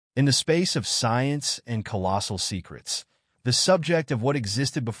In the space of science and colossal secrets, the subject of what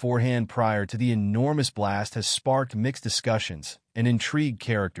existed beforehand prior to the enormous blast has sparked mixed discussions and intrigued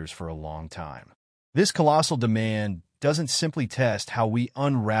characters for a long time. This colossal demand doesn't simply test how we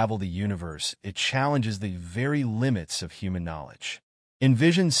unravel the universe, it challenges the very limits of human knowledge.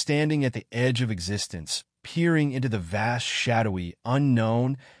 Envision standing at the edge of existence, peering into the vast, shadowy,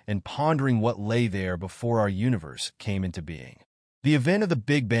 unknown, and pondering what lay there before our universe came into being. The event of the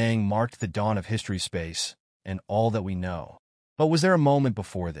Big Bang marked the dawn of history space and all that we know. But was there a moment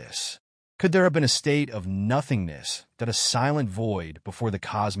before this? Could there have been a state of nothingness, that a silent void before the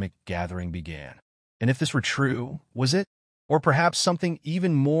cosmic gathering began? And if this were true, was it? Or perhaps something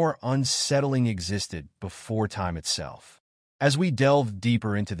even more unsettling existed before time itself? As we delve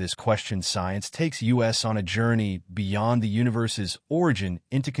deeper into this question, science takes us on a journey beyond the universe's origin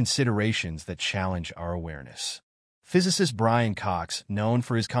into considerations that challenge our awareness. Physicist Brian Cox, known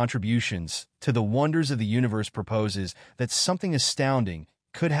for his contributions to the wonders of the universe, proposes that something astounding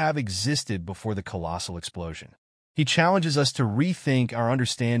could have existed before the colossal explosion. He challenges us to rethink our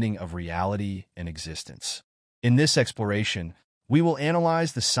understanding of reality and existence. In this exploration, we will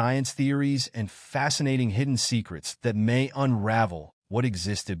analyze the science theories and fascinating hidden secrets that may unravel what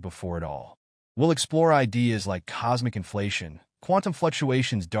existed before it all. We'll explore ideas like cosmic inflation, quantum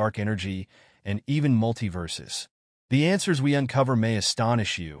fluctuations, dark energy, and even multiverses. The answers we uncover may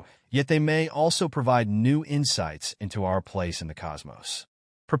astonish you, yet they may also provide new insights into our place in the cosmos.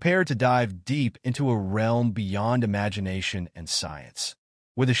 Prepare to dive deep into a realm beyond imagination and science,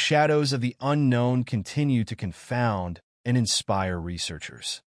 where the shadows of the unknown continue to confound and inspire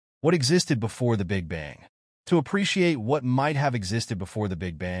researchers. What existed before the Big Bang? To appreciate what might have existed before the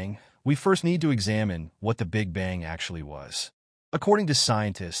Big Bang, we first need to examine what the Big Bang actually was. According to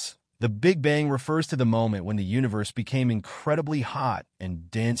scientists, the Big Bang refers to the moment when the universe became incredibly hot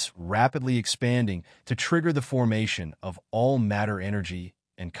and dense, rapidly expanding to trigger the formation of all matter, energy,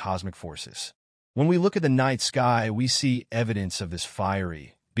 and cosmic forces. When we look at the night sky, we see evidence of this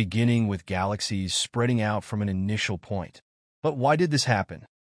fiery, beginning with galaxies spreading out from an initial point. But why did this happen?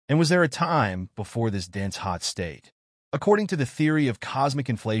 And was there a time before this dense hot state? According to the theory of cosmic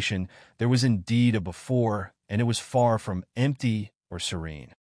inflation, there was indeed a before, and it was far from empty or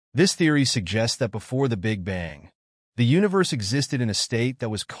serene. This theory suggests that before the Big Bang, the universe existed in a state that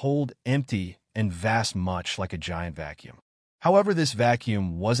was cold, empty, and vast, much like a giant vacuum. However, this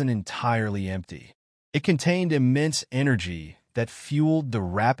vacuum wasn't entirely empty. It contained immense energy that fueled the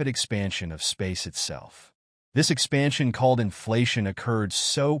rapid expansion of space itself. This expansion, called inflation, occurred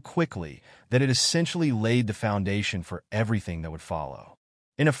so quickly that it essentially laid the foundation for everything that would follow.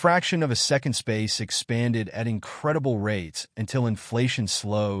 In a fraction of a second, space expanded at incredible rates until inflation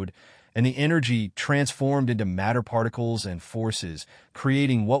slowed and the energy transformed into matter, particles, and forces,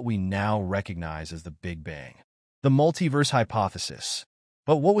 creating what we now recognize as the Big Bang. The multiverse hypothesis.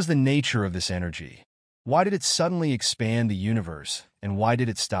 But what was the nature of this energy? Why did it suddenly expand the universe, and why did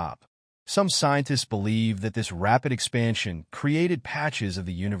it stop? Some scientists believe that this rapid expansion created patches of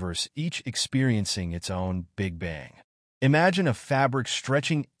the universe, each experiencing its own Big Bang. Imagine a fabric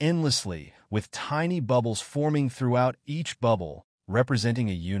stretching endlessly, with tiny bubbles forming throughout each bubble, representing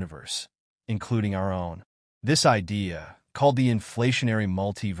a universe, including our own. This idea, called the inflationary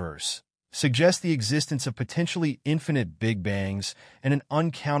multiverse, suggests the existence of potentially infinite Big Bangs and an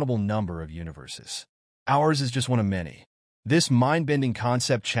uncountable number of universes. Ours is just one of many. This mind-bending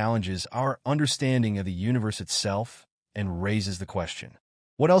concept challenges our understanding of the universe itself and raises the question,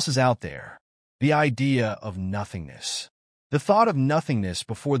 what else is out there? The idea of nothingness. The thought of nothingness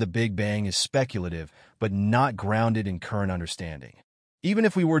before the Big Bang is speculative, but not grounded in current understanding. Even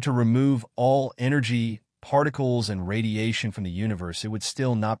if we were to remove all energy, particles, and radiation from the universe, it would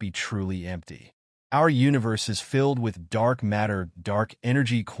still not be truly empty. Our universe is filled with dark matter, dark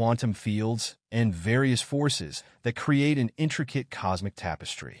energy, quantum fields, and various forces that create an intricate cosmic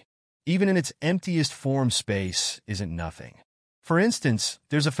tapestry. Even in its emptiest form, space isn't nothing. For instance,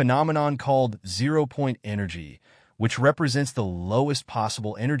 there's a phenomenon called zero-point energy, which represents the lowest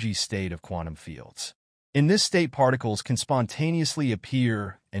possible energy state of quantum fields. In this state, particles can spontaneously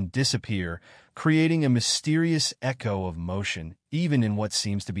appear and disappear, creating a mysterious echo of motion, even in what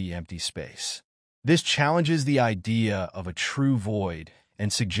seems to be empty space. This challenges the idea of a true void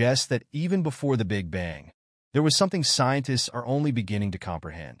and suggests that even before the Big Bang, there was something scientists are only beginning to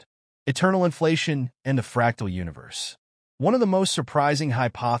comprehend: eternal inflation and the fractal universe. One of the most surprising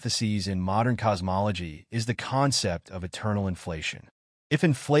hypotheses in modern cosmology is the concept of eternal inflation. If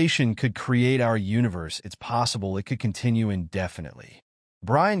inflation could create our universe, it's possible it could continue indefinitely.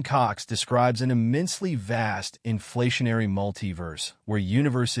 Brian Cox describes an immensely vast, inflationary multiverse where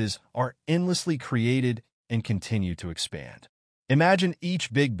universes are endlessly created and continue to expand. Imagine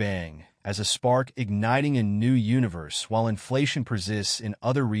each Big Bang as a spark igniting a new universe while inflation persists in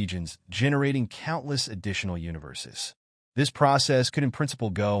other regions, generating countless additional universes. This process could in principle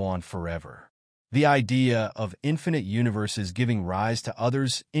go on forever. The idea of infinite universes giving rise to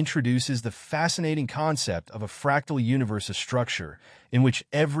others introduces the fascinating concept of a fractal universe, a structure in which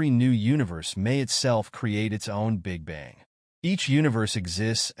every new universe may itself create its own Big Bang. Each universe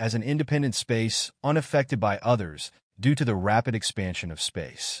exists as an independent space unaffected by others due to the rapid expansion of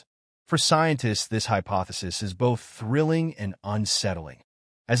space. For scientists, this hypothesis is both thrilling and unsettling,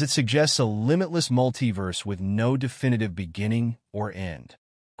 as it suggests a limitless multiverse with no definitive beginning or end.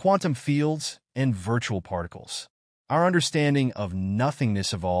 Quantum fields and virtual particles. Our understanding of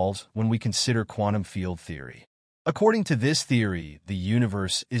nothingness evolves when we consider quantum field theory. According to this theory, the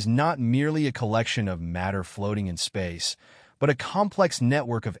universe is not merely a collection of matter floating in space, but a complex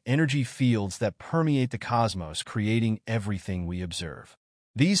network of energy fields that permeate the cosmos, creating everything we observe.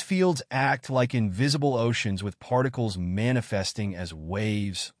 These fields act like invisible oceans with particles manifesting as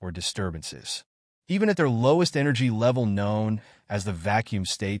waves or disturbances. Even at their lowest energy level, known as the vacuum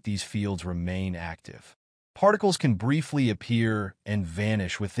state, these fields remain active. Particles can briefly appear and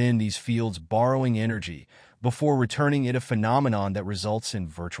vanish within these fields, borrowing energy before returning it, a phenomenon that results in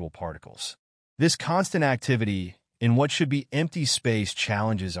virtual particles. This constant activity in what should be empty space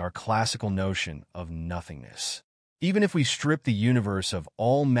challenges our classical notion of nothingness. Even if we strip the universe of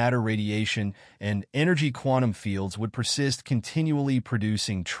all matter, radiation and energy, quantum fields would persist, continually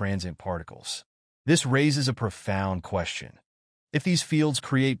producing transient particles. This raises a profound question. If these fields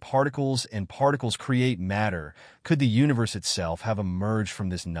create particles and particles create matter, could the universe itself have emerged from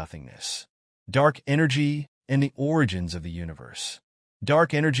this nothingness? Dark energy and the origins of the universe.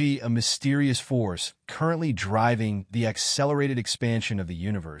 Dark energy, a mysterious force currently driving the accelerated expansion of the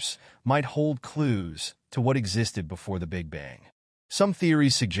universe, might hold clues to what existed before the Big Bang. Some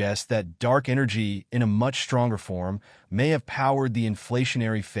theories suggest that dark energy, in a much stronger form, may have powered the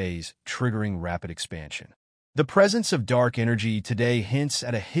inflationary phase, triggering rapid expansion. The presence of dark energy today hints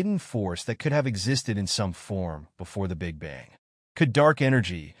at a hidden force that could have existed in some form before the Big Bang. Could dark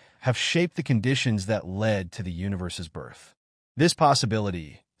energy have shaped the conditions that led to the universe's birth? This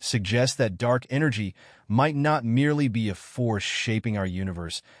possibility suggests that dark energy might not merely be a force shaping our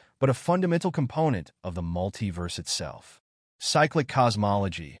universe, but a fundamental component of the multiverse itself. Cyclic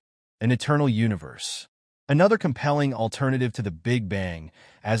cosmology, an eternal universe. Another compelling alternative to the Big Bang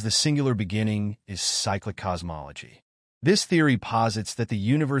as the singular beginning is cyclic cosmology. This theory posits that the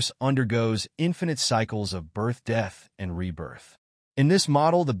universe undergoes infinite cycles of birth, death, and rebirth. In this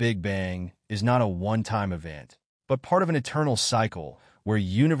model, the Big Bang is not a one-time event, but part of an eternal cycle where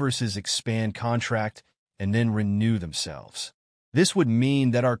universes expand, contract, and then renew themselves. This would mean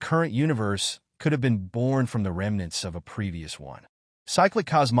that our current universe could have been born from the remnants of a previous one. Cyclic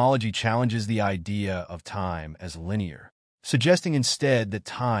cosmology challenges the idea of time as linear, suggesting instead that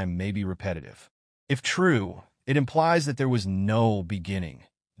time may be repetitive. If true, it implies that there was no beginning.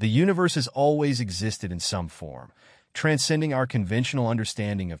 The universe has always existed in some form, transcending our conventional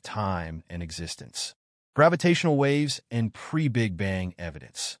understanding of time and existence. Gravitational waves and pre-Big Bang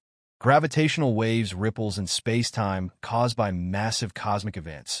evidence. Gravitational waves, ripples in space-time caused by massive cosmic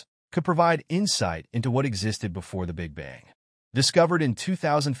events, could provide insight into what existed before the Big Bang. Discovered in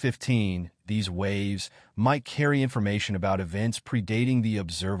 2015, these waves might carry information about events predating the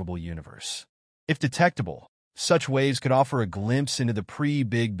observable universe. If detectable, such waves could offer a glimpse into the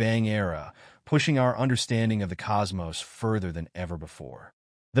pre-Big Bang era, pushing our understanding of the cosmos further than ever before.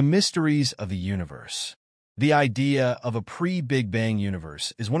 The mysteries of the universe. The idea of a pre-Big Bang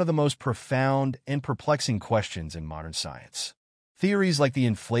universe is one of the most profound and perplexing questions in modern science. Theories like the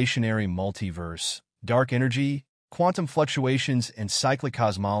inflationary multiverse, dark energy, quantum fluctuations, and cyclic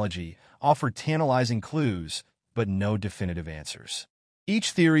cosmology offer tantalizing clues, but no definitive answers.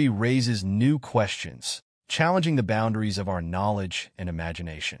 Each theory raises new questions, challenging the boundaries of our knowledge and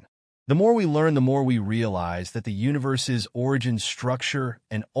imagination. The more we learn, the more we realize that the universe's origin, structure,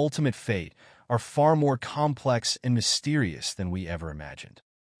 and ultimate fate are far more complex and mysterious than we ever imagined.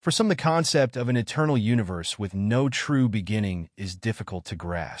 For some, the concept of an eternal universe with no true beginning is difficult to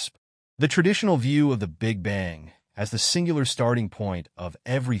grasp. The traditional view of the Big Bang as the singular starting point of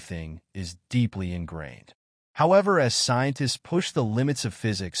everything is deeply ingrained. However, as scientists push the limits of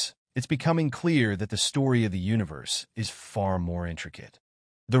physics, it's becoming clear that the story of the universe is far more intricate.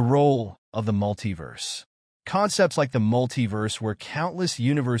 The role of the multiverse. Concepts like the multiverse, where countless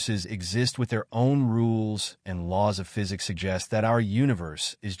universes exist with their own rules and laws of physics, suggest that our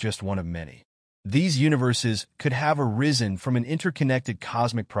universe is just one of many. These universes could have arisen from an interconnected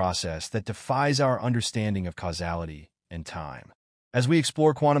cosmic process that defies our understanding of causality and time. As we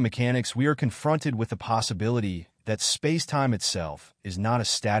explore quantum mechanics, we are confronted with the possibility that space-time itself is not a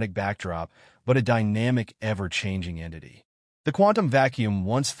static backdrop, but a dynamic, ever-changing entity. The quantum vacuum,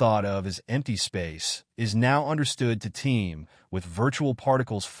 once thought of as empty space, is now understood to teem with virtual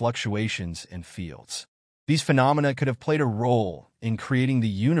particles, fluctuations, and fields. These phenomena could have played a role in creating the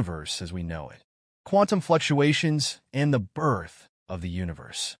universe as we know it. Quantum fluctuations and the birth of the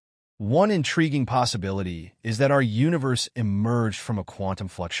universe. One intriguing possibility is that our universe emerged from a quantum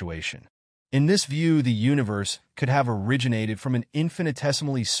fluctuation. In this view, the universe could have originated from an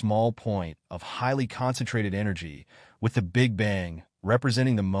infinitesimally small point of highly concentrated energy, with the Big Bang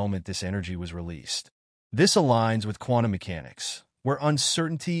representing the moment this energy was released. This aligns with quantum mechanics, where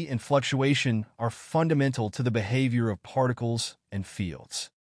uncertainty and fluctuation are fundamental to the behavior of particles and fields.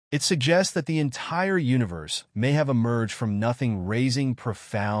 It suggests that the entire universe may have emerged from nothing, raising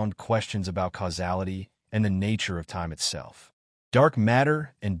profound questions about causality and the nature of time itself. Dark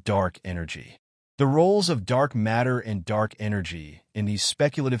matter and dark energy. The roles of dark matter and dark energy in these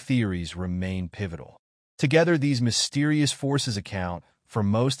speculative theories remain pivotal. Together, these mysterious forces account for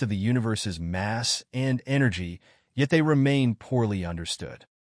most of the universe's mass and energy, yet they remain poorly understood.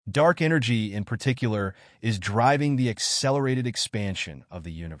 Dark energy, in particular, is driving the accelerated expansion of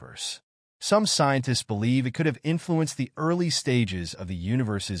the universe. Some scientists believe it could have influenced the early stages of the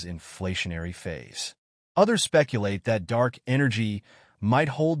universe's inflationary phase. Others speculate that dark energy might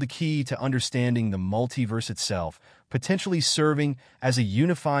hold the key to understanding the multiverse itself, potentially serving as a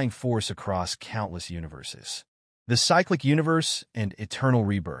unifying force across countless universes. The cyclic universe and eternal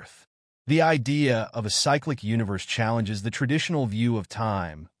rebirth. The idea of a cyclic universe challenges the traditional view of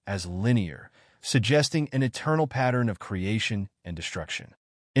time as linear, suggesting an eternal pattern of creation and destruction.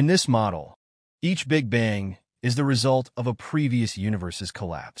 In this model, each Big Bang is the result of a previous universe's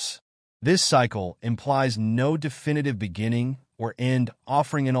collapse. This cycle implies no definitive beginning or end,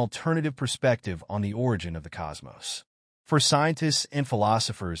 offering an alternative perspective on the origin of the cosmos. For scientists and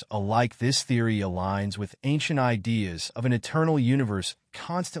philosophers alike, this theory aligns with ancient ideas of an eternal universe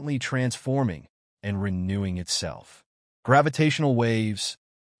constantly transforming and renewing itself. Gravitational waves,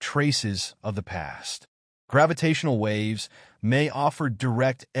 traces of the past. Gravitational waves may offer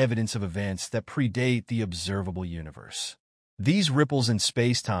direct evidence of events that predate the observable universe. These ripples in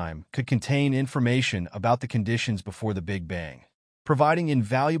space-time could contain information about the conditions before the Big Bang, providing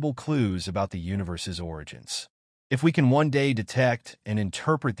invaluable clues about the universe's origins. If we can one day detect and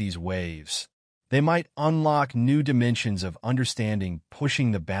interpret these waves, they might unlock new dimensions of understanding,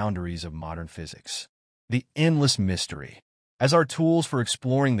 pushing the boundaries of modern physics. The endless mystery. As our tools for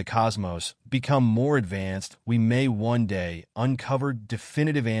exploring the cosmos become more advanced, we may one day uncover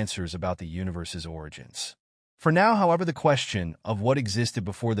definitive answers about the universe's origins. For now, however, the question of what existed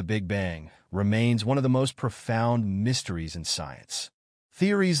before the Big Bang remains one of the most profound mysteries in science.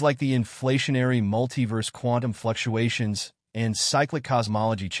 Theories like the inflationary multiverse, quantum fluctuations, and cyclic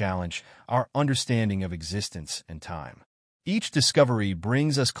cosmology challenge our understanding of existence and time. Each discovery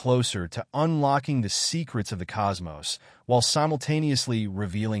brings us closer to unlocking the secrets of the cosmos, while simultaneously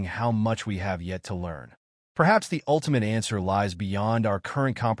revealing how much we have yet to learn. Perhaps the ultimate answer lies beyond our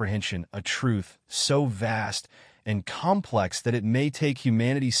current comprehension, a truth so vast and complex that it may take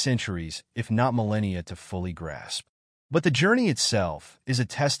humanity centuries, if not millennia, to fully grasp. But the journey itself is a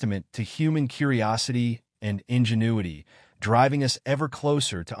testament to human curiosity and ingenuity, driving us ever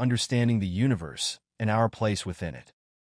closer to understanding the universe and our place within it.